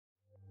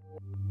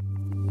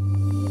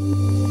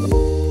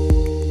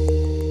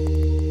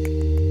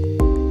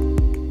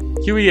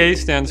QEA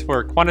stands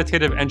for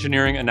Quantitative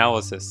Engineering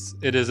Analysis.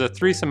 It is a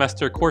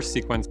 3-semester course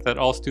sequence that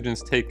all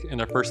students take in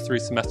their first 3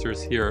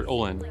 semesters here at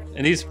Olin.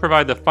 And these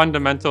provide the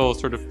fundamental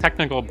sort of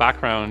technical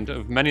background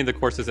of many of the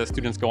courses that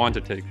students go on to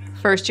take.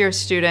 First-year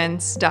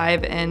students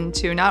dive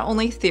into not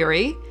only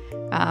theory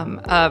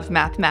of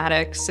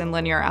mathematics and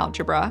linear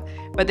algebra,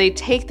 but they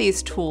take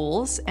these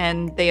tools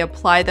and they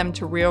apply them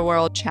to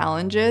real-world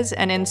challenges.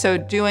 And in so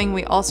doing,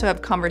 we also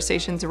have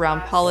conversations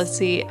around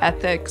policy,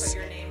 ethics.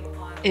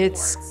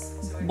 It's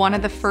one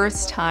of the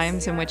first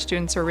times in which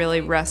students are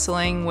really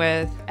wrestling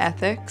with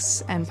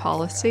ethics and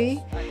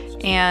policy,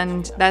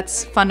 and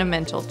that's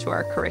fundamental to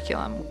our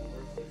curriculum.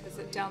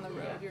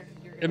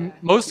 In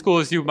most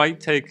schools, you might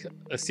take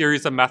a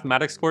series of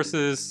mathematics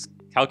courses,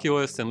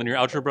 calculus and linear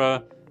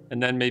algebra,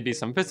 and then maybe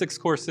some physics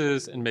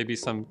courses and maybe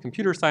some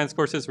computer science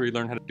courses where you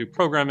learn how to do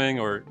programming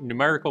or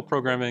numerical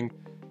programming.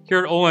 Here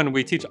at Olin,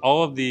 we teach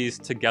all of these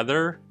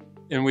together,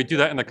 and we do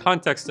that in the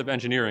context of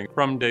engineering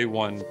from day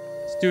one.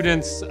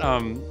 Students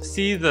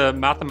see the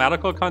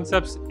mathematical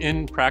concepts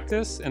in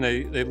practice, and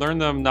they learn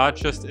them not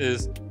just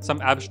as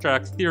some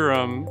abstract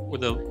theorem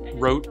with a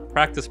rote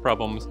practice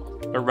problems,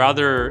 but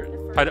rather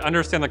try to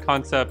understand the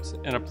concept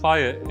and apply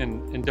it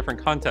in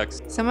different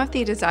contexts. Some of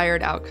the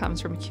desired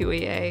outcomes from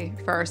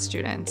QEA for our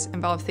students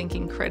involve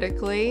thinking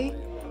critically,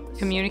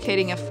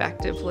 communicating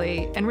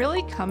effectively, and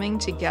really coming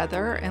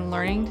together and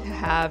learning to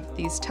have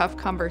these tough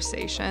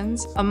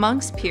conversations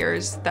amongst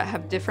peers that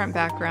have different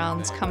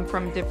backgrounds, come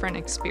from different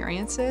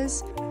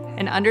experiences,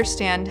 and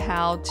understand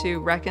how to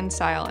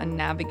reconcile and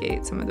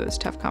navigate some of those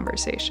tough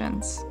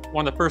conversations.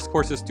 One of the first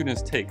courses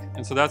students take,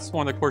 and so that's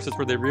one of the courses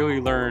where they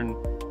really learn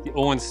the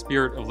Olin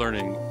spirit of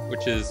learning,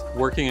 which is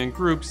working in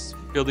groups,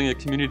 building a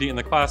community in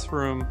the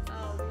classroom,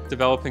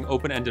 developing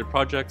open-ended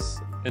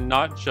projects, and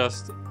not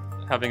just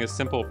having a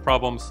simple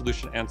problem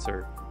solution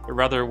answer, but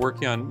rather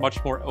working on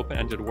much more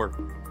open-ended work.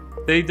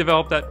 They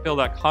build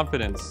that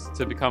confidence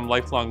to become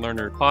lifelong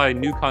learners, apply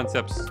new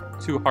concepts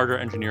to harder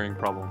engineering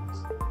problems.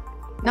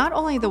 Not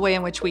only the way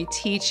in which we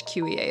teach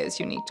QEA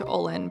is unique to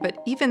Olin,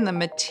 but even the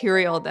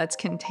material that's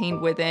contained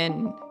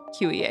within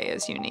QEA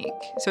is unique.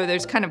 So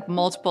there's kind of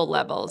multiple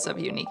levels of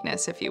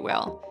uniqueness, if you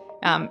will.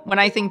 When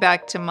I think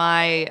back to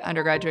my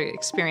undergraduate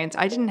experience,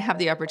 I didn't have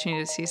the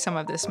opportunity to see some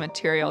of this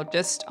material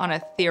just on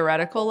a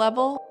theoretical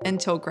level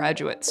until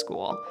graduate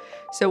school.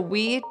 So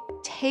we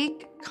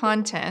take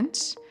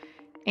content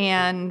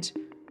and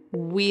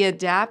we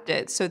adapt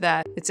it so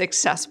that it's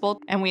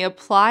accessible and we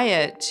apply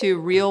it to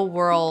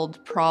real-world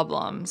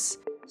problems.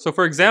 So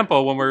for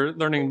example, when we're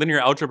learning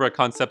linear algebra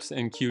concepts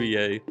in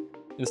QEA,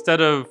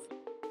 instead of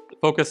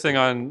focusing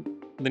on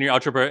linear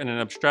algebra in an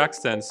abstract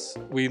sense,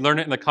 we learn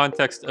it in the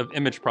context of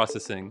image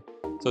processing.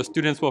 So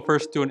students will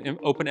first do an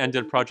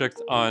open-ended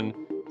project on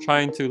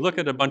trying to look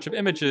at a bunch of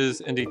images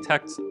and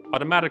detect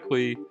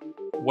automatically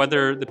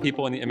whether the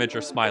people in the image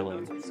are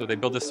smiling. So they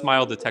build a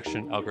smile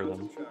detection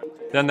algorithm.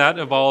 Then that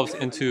evolves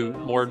into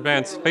more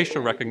advanced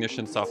facial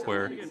recognition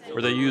software,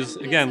 where they use,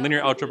 again,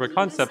 linear algebra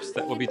concepts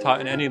that will be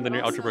taught in any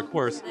linear algebra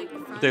course,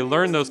 but they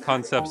learn those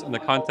concepts in the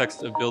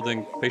context of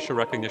building facial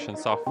recognition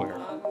software.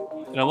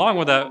 And along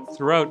with that,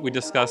 throughout, we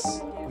discuss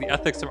the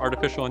ethics of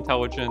artificial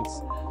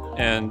intelligence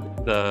and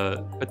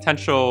the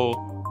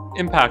potential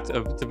impact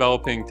of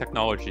developing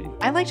technology.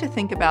 I like to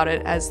think about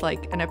it as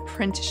like an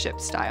apprenticeship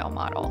style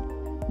model.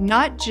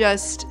 Not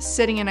just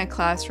sitting in a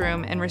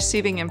classroom and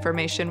receiving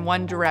information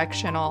one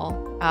directional,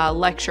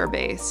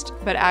 lecture-based,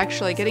 but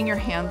actually getting your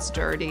hands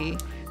dirty,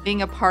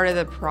 being a part of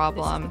the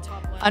problem,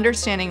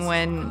 understanding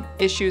when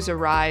issues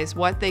arise,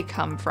 what they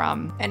come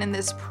from. And in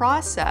this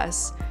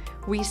process,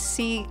 we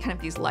see kind of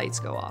these lights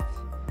go off.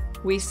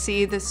 We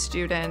see the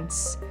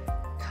students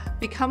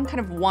become kind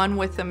of one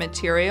with the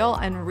material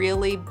and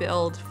really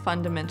build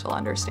fundamental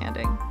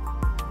understanding.